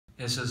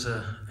Yes, there's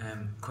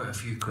quite a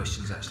few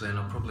questions actually, and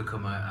I'll probably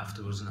come out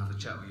afterwards and have a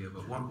chat with you.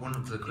 But one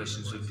of the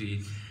questions would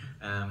be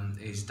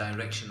is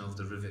direction of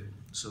the rivet.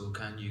 So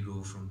can you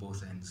go from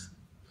both ends?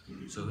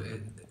 So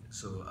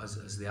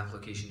as the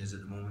application is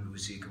at the moment, we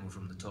see it coming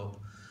from the top,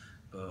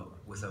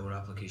 but with our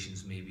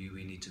applications, maybe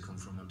we need to come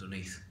from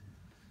underneath.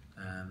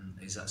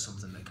 Is that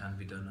something that can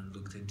be done and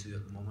looked into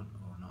at the moment,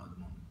 or not at the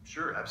moment?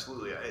 Sure,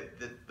 absolutely.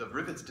 The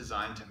rivet's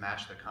designed to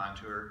match the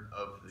contour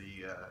of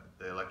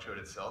the electrode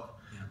itself.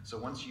 Yeah. So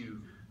once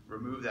you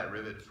remove that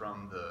rivet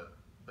from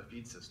the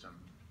feed system,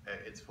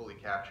 it's fully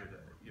captured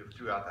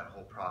throughout that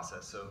whole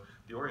process. So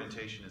the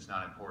orientation is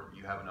not important.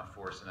 You have enough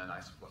force and a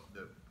nice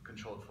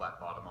controlled flat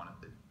bottom on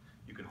it that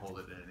you can hold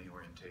it in any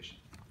orientation.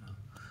 Yeah.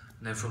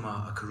 Now from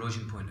a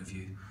corrosion point of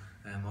view,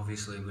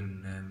 obviously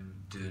when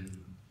doing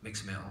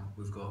mixed metal,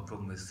 we've got a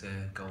problem with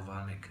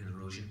galvanic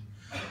corrosion.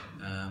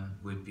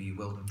 We'd be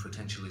welding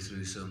potentially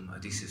through some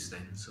adhesives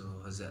then, so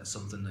is that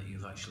something that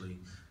you've actually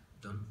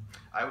done?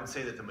 I would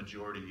say that the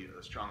majority,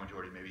 a strong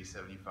majority, maybe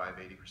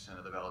 75–80%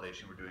 of the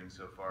validation we're doing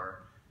so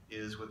far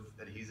is with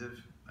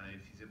adhesive, an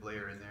adhesive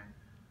layer in there,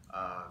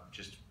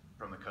 just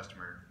from the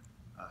customer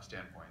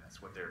standpoint.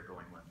 That's what they're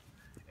going with.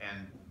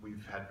 And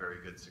we've had very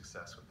good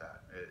success with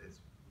that.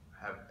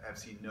 Have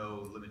seen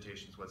no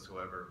limitations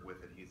whatsoever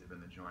with adhesive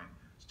in the joint.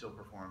 Still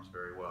performs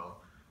very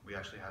well. We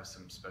actually have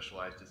some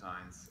specialized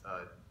designs.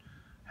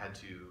 Had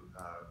to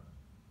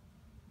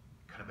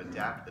kind of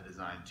adapt the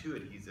design to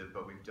adhesive,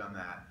 but we've done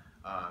that.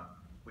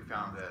 We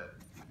found that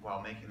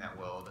while making that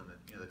weld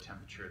and the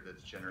temperature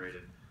that's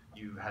generated,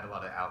 you had a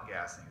lot of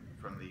outgassing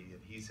from the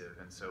adhesive,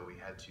 and so we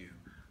had to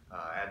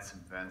add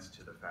some vents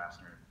to the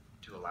fastener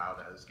to allow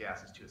those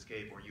gases to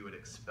escape, or you would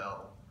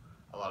expel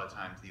a lot of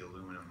times the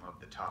aluminum of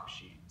the top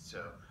sheet.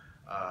 So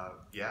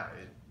yeah,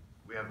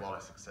 we have a lot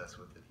of success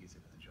with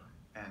adhesive in the joint.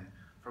 And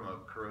from a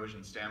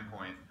corrosion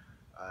standpoint,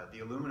 the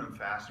aluminum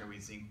fastener we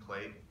zinc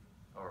plate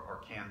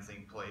or can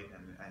zinc plate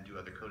and do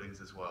other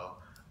coatings as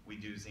well. We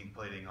do zinc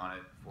plating on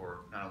it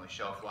for not only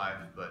shelf life,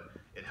 but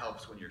it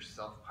helps when you're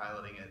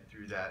self-piloting it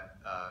through that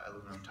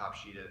aluminum top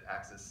sheet. It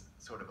acts as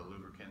sort of a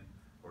lubricant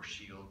or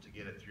shield to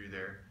get it through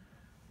there,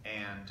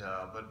 and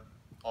but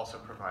also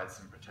provides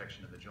some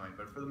protection in the joint.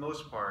 But for the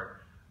most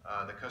part,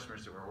 the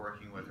customers that we're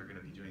working with are going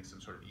to be doing some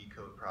sort of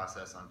E-coat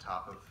process on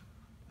top of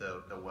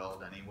the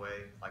weld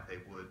anyway, like they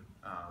would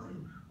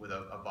with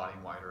a body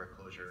white or a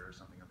closure or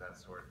something of that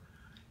sort,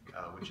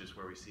 which is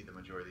where we see the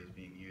majority of these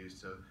being used.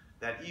 So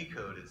that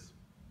E-coat is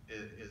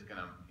going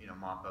to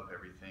mop up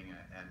everything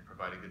and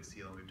provide a good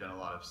seal. And we've done a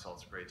lot of salt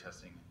spray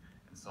testing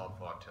and salt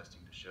fog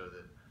testing to show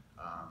that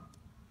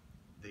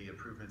the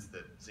improvements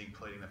that zinc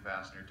plating the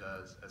fastener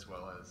does, as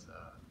well as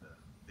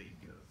the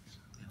E-coat.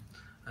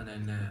 Yeah. And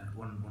then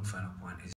one final point is